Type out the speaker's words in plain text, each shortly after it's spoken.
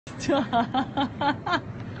You took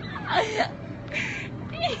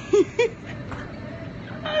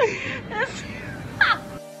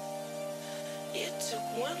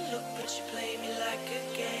one look, but you played me like a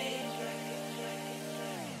game.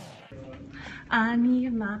 I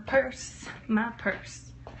need my purse, my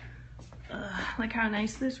purse. Like how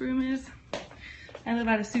nice this room is. I live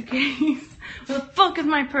out of suitcase. Where the fuck is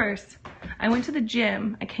my purse? I went to the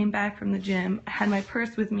gym. I came back from the gym. I had my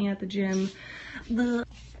purse with me at the gym.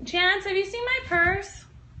 Chance, have you seen my purse?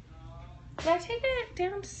 Did I take it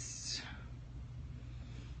down?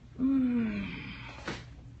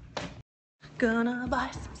 Gonna buy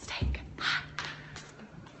some steak.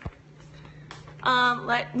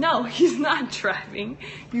 No, he's not driving.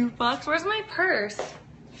 You fucks. Where's my purse?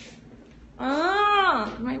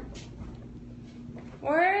 I'm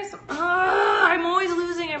always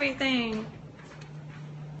losing everything.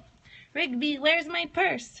 Rigby, where's my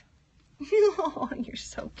purse? Oh, you're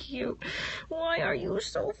so cute. Why are you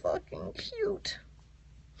so fucking cute?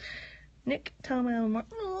 Nick, tell me more.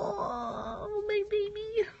 Oh, my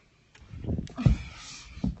baby.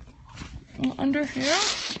 Under here.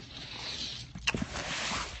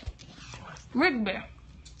 Rigby,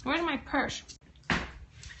 where's my purse?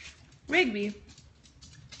 Rigby.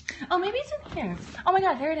 Oh, maybe it's in here. Oh my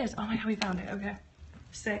god, there it is. Oh my god, we found it. Okay.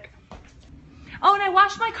 Sick. Oh, and I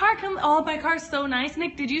washed my car. Oh, my car's so nice.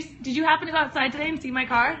 Nick, did you happen to go outside today and see my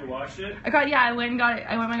car? You washed it? Yeah, I went and got it.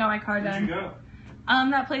 I went and got my car done. Where'd you go?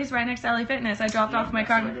 That place right next to LVTHER. I dropped off my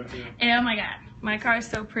car. And oh my god, my car is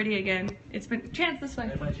so pretty again. It's been Chance this way.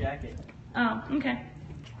 And my jacket. Oh, okay.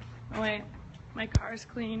 Oh wait, my car's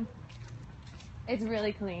clean. It's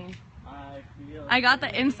really clean. I got the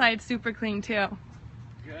inside super clean too.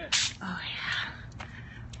 Good. Oh yeah.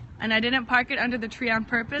 And I didn't park it under the tree on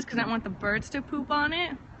purpose because I don't want the birds to poop on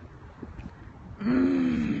it.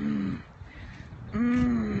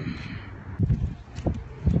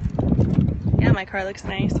 Yeah, my car looks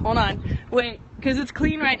nice. Hold on. Wait, because it's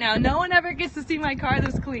clean right now. No one ever gets to see my car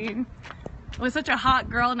this clean. With such a hot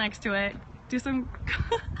girl next to it. Do some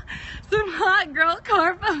hot girl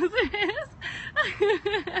car poses.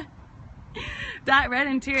 That red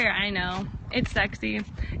interior, I know. It's sexy.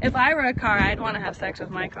 If I were a car, I'd want to have sex with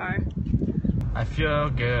my car. I feel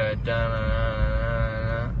good. Da, da, da,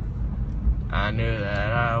 da, da. I knew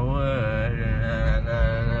that I would. Da,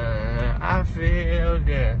 da, da, da. I feel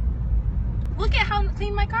good. Look at how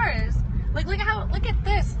clean my car is. Like, look at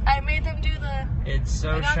this. I made them do the. It's so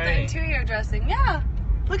I got shiny. the interior dressing. Yeah.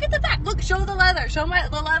 Look at the back. Look, show the leather. Show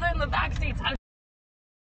the leather in the back seats.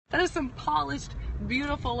 That is some polished,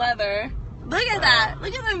 beautiful leather. Look at that.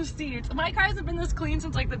 Look at those seats. My cars have been this clean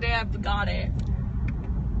since like the day I got it.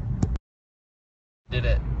 Did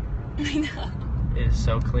it? I know. It is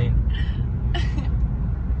so clean.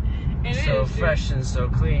 It so is, fresh and so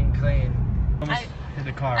clean. Almost hit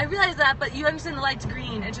the car. I realize that, but you understand the light's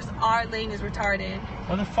green. It's just our lane is retarded.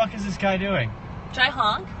 What the fuck is this guy doing? Should I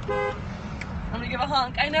honk? I'm gonna give a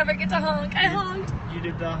honk. I never get to honk. I honked. You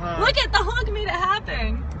did the honk. Look at the honk made it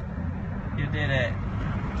happen. You did it.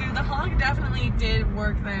 Dude, the honk definitely did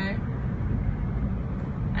work there.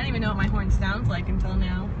 I didn't even know what my horn sounds like until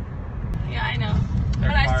now. Yeah, I know.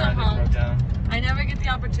 But I still honked. I never get the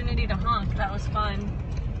opportunity to honk. That was fun.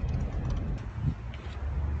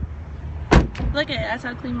 Look at it. That's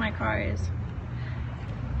how clean my car is.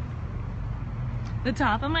 The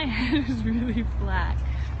top of my head is really flat.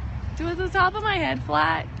 Dude, is the top of my head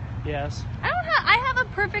flat? Yes. I have a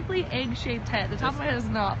perfectly egg-shaped head. The top of my head is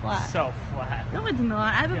not flat. So flat. No, it's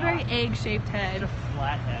not. I have a very egg-shaped head. It's a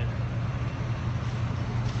flat head.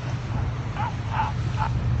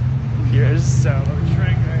 You're so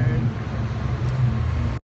triggered.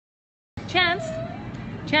 Chance,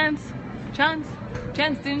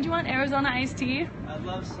 didn't you want Arizona iced tea? I'd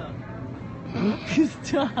love some.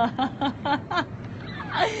 Stop.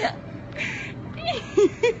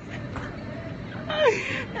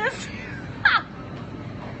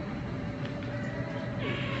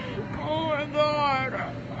 Oh my god.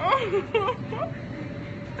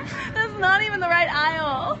 That's not even the right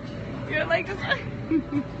aisle. You're like just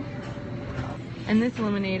And this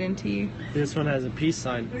lemonade and tea. This one has a peace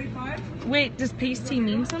sign. Wait, does peace tea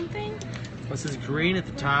mean something? This is green at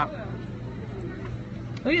the top.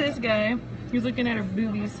 Look at this guy. He's looking at her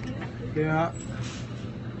boobies. Yeah.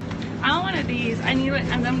 I want one of these. I need it.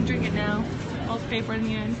 I'm gonna drink it now. I'll pay for it in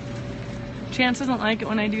the end. Chance doesn't like it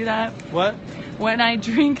when I do that. What? When I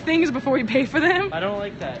drink things before we pay for them. I don't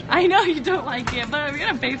like that. I know you don't like it, but I'm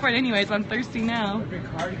gonna pay for it anyways. I'm thirsty now. What if your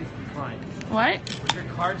card gets declined? What? What if your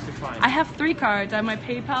card's declined? I have 3 cards. I have my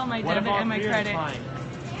PayPal, my debit, and my credit.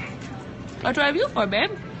 What do I have you for,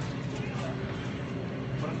 babe?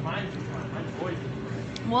 What if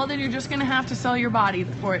Well, then you're just gonna have to sell your body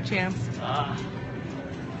for it, champ.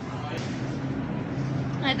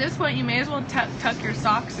 At this point, you may as well tuck your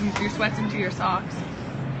socks and your sweats into your socks.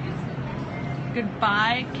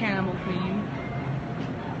 Goodbye, Cannibal Queen.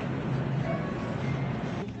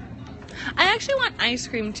 I actually want ice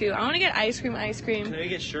cream too. I want to get ice cream. Can I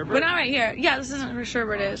get sherbet? But not right here. Yeah, this isn't where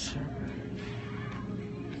sherbet is.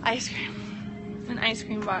 Ice cream. And ice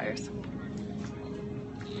cream bars.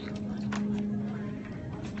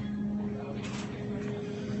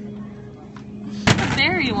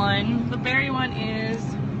 The berry one is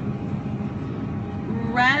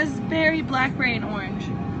raspberry, blackberry, and orange.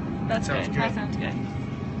 That's Sounds good. good. That sounds good.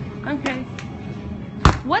 Okay.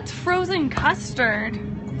 What's frozen custard?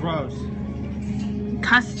 Gross.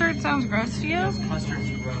 Custard sounds gross to you? Yes, custard's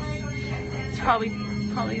gross. It's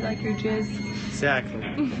probably like your jizz. Exactly.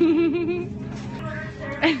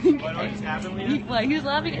 I think What always happened, Leah? he's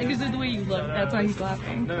laughing because of the way you look. That's why he's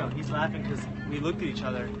laughing. No, he's laughing because we looked at each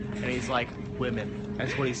other and he's like, women.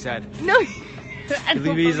 That's what he said. No. I don't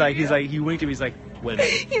He winked at me, he's like, women.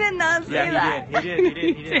 He did not say that.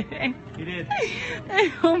 He did.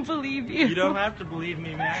 I don't believe you. You don't have to believe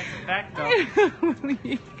me, man. It's a fact, though. I don't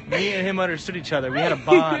believe. Me and him understood each other. We had a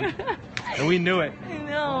bond. And we knew it. I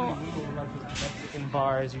know. Mexican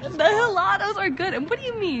bars. You just The helados are good. And what do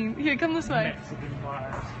you mean? Here, come this way. Mexican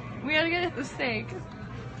bars. We gotta get the steak.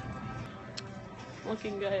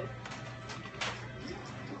 Looking good.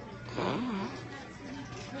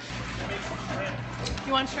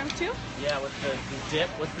 You want shrimp too? Yeah, with the dip.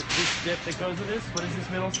 What's this dip that goes with this? What is this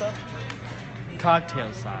middle stuff?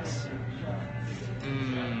 Cocktail sauce.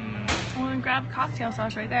 Mmm. Well, then grab cocktail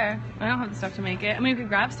sauce right there. I don't have the stuff to make it. I mean, we could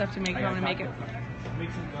grab stuff to make it. I want to make it.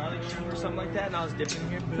 Make some garlic shrimp or something like that, and I was dipping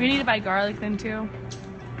here. We need to buy garlic then too.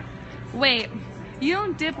 Wait, you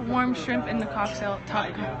don't dip warm shrimp in the cocktail top.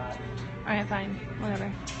 Alright, fine.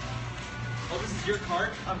 Whatever. Oh, this is your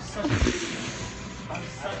cart? I'm such a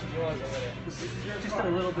yours over there. Just a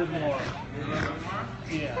little bit more.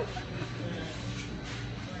 Yeah.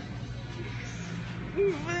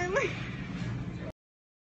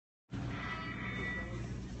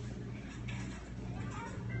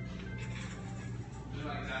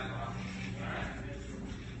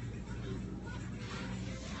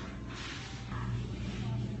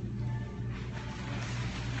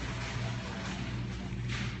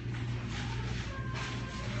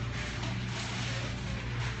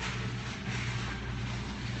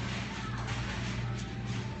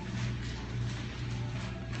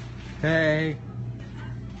 Hey.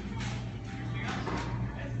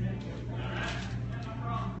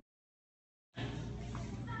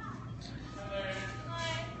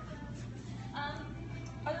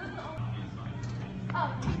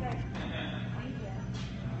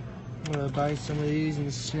 I'm gonna buy some of these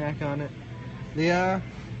and snack on it. Leah,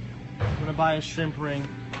 I'm gonna buy a shrimp ring.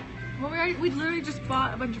 Well, we literally just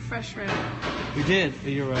bought a bunch of fresh shrimp. We did,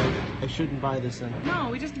 but you're right. I shouldn't buy this then. No,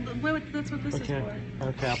 we just, that's what this is for.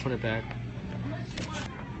 Okay, I'll put it back.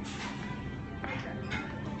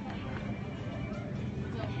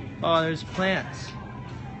 Oh, there's plants.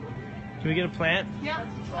 Can we get a plant? Yeah,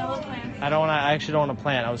 I love plants. I actually don't want a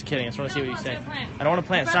plant. I was kidding. I just want to see what you let's say. get a plant. I don't want a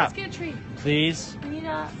plant. Let's Stop. get a tree. Please. We need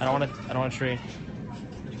a... I don't want a tree.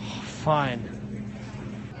 Fine.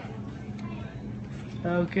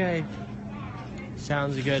 Okay.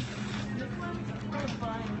 Sounds good.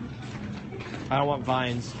 I don't want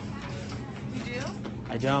vines. You do?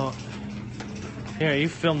 I don't. Here, you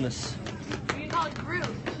film this. You can call it Groot.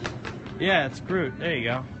 Yeah, it's Groot. There you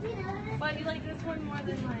go. But you like this one more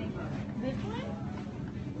than like this one?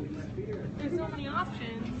 There's so many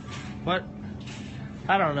options. What?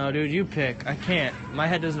 I don't know, dude. You pick. I can't. My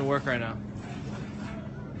head doesn't work right now.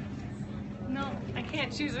 No, I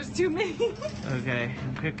can't choose. There's too many. Okay.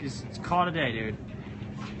 Pick. Call it a day, dude.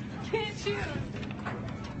 Can't choose.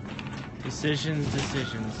 Decisions.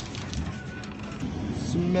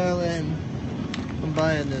 Smelling. I'm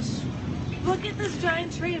buying this. Look at this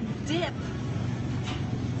giant tray of dip.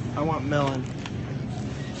 I want melon.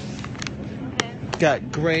 Okay.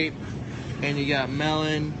 Got grape, and you got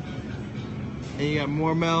melon, and you got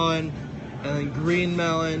more melon, and then green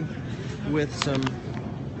melon with some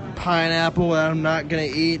pineapple that I'm not gonna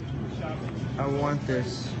eat. I want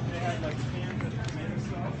this.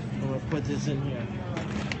 I'm gonna put this in here.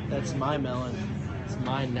 That's my melon. It's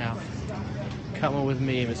mine now. Come with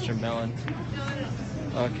me, Mr. Melon.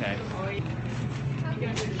 Okay.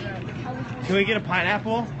 Can we get a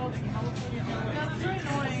pineapple?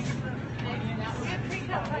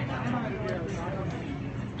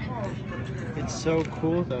 It's so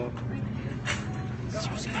cool though.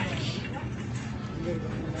 So spiky.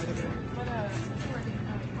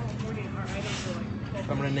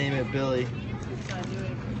 I'm gonna name it Billy.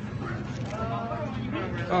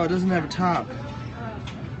 Oh, it doesn't have a top.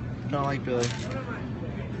 Don't like Billy.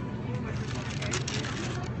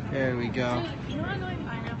 There we go.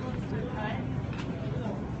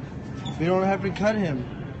 We don't have to cut him.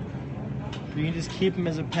 We can just keep him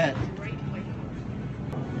as a pet.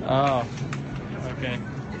 Oh, okay.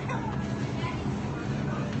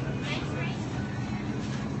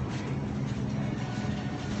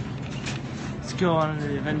 Let's go on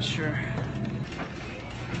the adventure.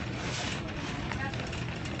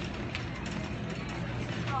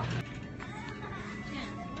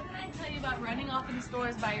 About running off in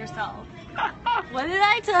stores by yourself. What did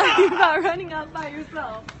I tell you about running off by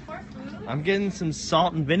yourself? I'm getting some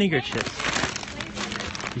salt and vinegar chips.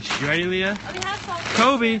 You ready, Leah? Oh, we have salt.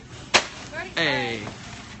 Kobe. Hey.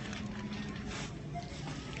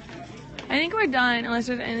 I think we're done unless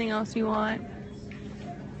there's anything else you want.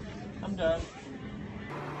 I'm done.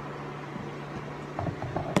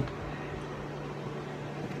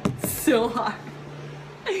 So hot.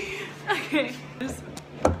 Okay.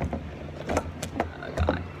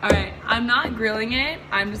 Alright, I'm not grilling it.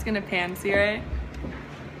 I'm just gonna pan sear it.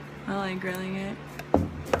 I like grilling it.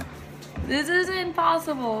 This is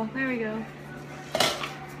impossible. There we go.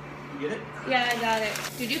 You get it? Yeah, I got it.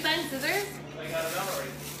 Did you find scissors? I got it already.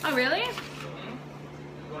 Oh, really?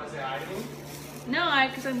 You want to say hi to me? No,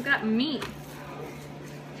 because I've got meat.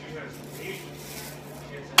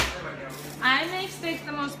 I make steak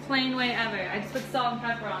the most plain way ever. I just put salt and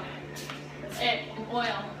pepper on it. That's it. And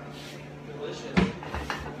oil. Delicious.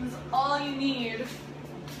 That's all you need.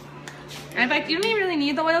 In fact, you don't even really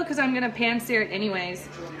need the oil because I'm going to pan sear it anyways.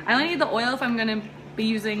 I only need the oil if I'm going to be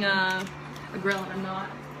using a grill and I'm not.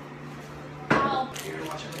 Ow.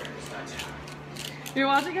 You're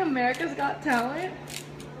watching America's Got Talent?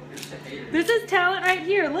 This is talent right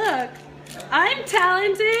here, look. I'm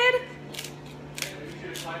talented.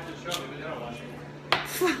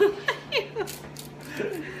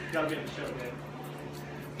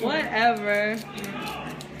 Whatever.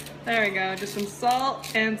 There we go. Just some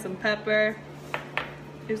salt and some pepper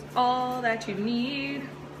is all that you need.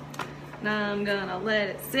 Now I'm gonna let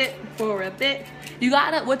it sit for a bit. You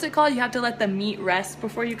gotta, what's it called? You have to let the meat rest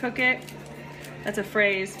before you cook it. That's a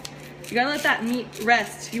phrase. You gotta let that meat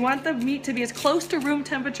rest. You want the meat to be as close to room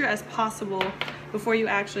temperature as possible before you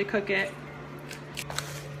actually cook it.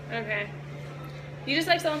 Okay. You just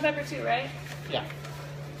like salt and pepper too, right? Yeah.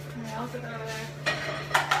 Okay, I'll put that over there.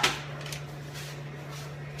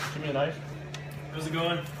 Give me a knife. How's it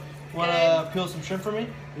going? Want to peel some shrimp for me?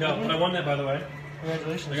 No, but I won that, by the way.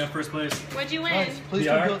 Congratulations. I got first place. What'd you win? Nice. Please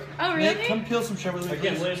PR? come peel. Oh, really? Nick, come peel some shrimp with me,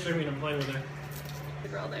 Again, please. live streaming, I'm playing with her. The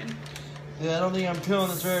girl then. Yeah, I don't think I'm peeling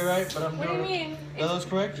this very right, but I'm What do doing you it. mean? Are those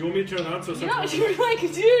correct? Do you want me to turn it on so it's No, you're like,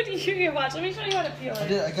 dude, you're watch. Let me show you how to peel I it.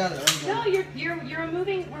 did. I got it. No, you're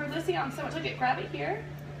removing. We're listening on so much. Look at, grab it here,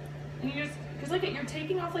 and you just, cause look at, you're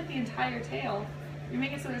taking off like the entire tail. You're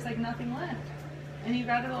making it so there's like nothing left, and you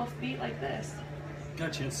grab the little feet like this.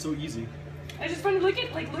 Gotcha, it's so easy. I just want to look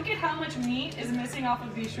at how much meat is missing off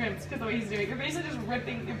of these shrimps because the way he's doing it. You're basically just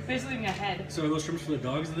ripping. You're basically doing a head. So are those shrimps for the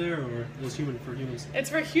dogs there, or are those human for humans? It's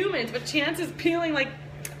for humans, but Chance is peeling like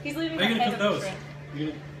he's leaving the How are you head gonna of cook the those?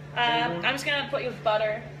 shrimp. You gonna I'm just gonna put you with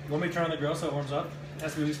butter. want me to turn on the grill so it warms up? It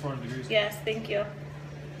has to be at least 400 degrees. Yes, thank you.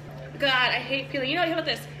 God, I hate peeling. You know, how about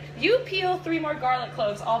this? You peel 3 more garlic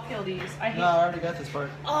cloves. I'll peel these. I hate. No, I already got this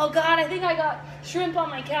part. Oh God, I think I got shrimp on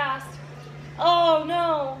my cast. Oh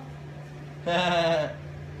no.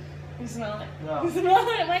 You smell it? No. You smell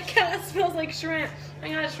it? My cast smells like shrimp. I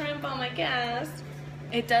got shrimp on my cast.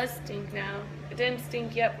 It does stink now. It didn't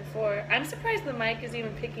stink yet before. I'm surprised the mic is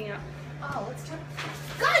even picking up. Oh, let's turn.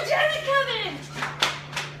 God damn it, Kevin!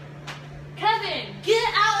 Kevin,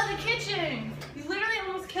 get out of the kitchen! You literally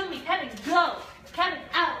almost killed me. Kevin, go! Kevin,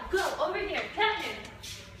 out! Go! Over here! Kevin!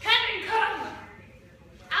 Kevin, come!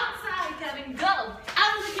 Outside, Kevin, go!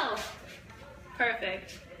 Out of the go!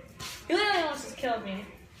 Perfect. You literally almost just killed me.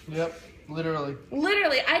 Yep, literally.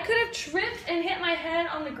 Literally, I could have tripped and hit my head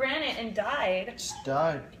on the granite and died. Just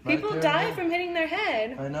died. Right People there, die man. from hitting their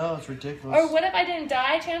head. I know, it's ridiculous. Or what if I didn't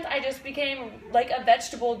die, Chance? I just became like a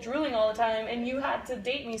vegetable drooling all the time and you had to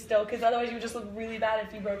date me still because otherwise you would just look really bad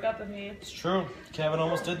if you broke up with me. It's true. Kevin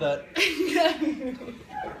almost did that.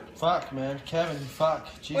 Fuck, man. Kevin, fuck.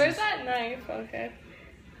 Jesus. Where's that knife? Okay.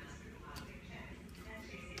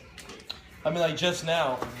 I mean, like, just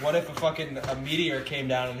now, what if a meteor came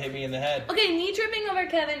down and hit me in the head? Okay, me tripping over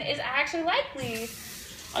Kevin is actually likely.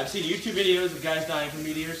 I've seen YouTube videos of guys dying from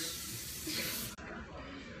meteors.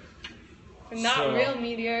 Not So- real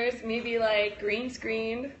meteors, maybe like green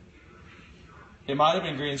screened. It might have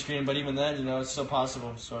been green screen, but even then, you know, it's still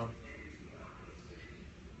possible. So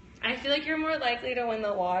I feel like you're more likely to win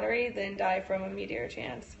the lottery than die from a meteor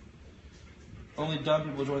chance. only dumb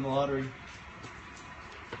people join the lottery.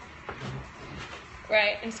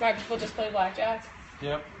 Right, and smart people just play blackjack.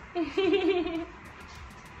 Yep.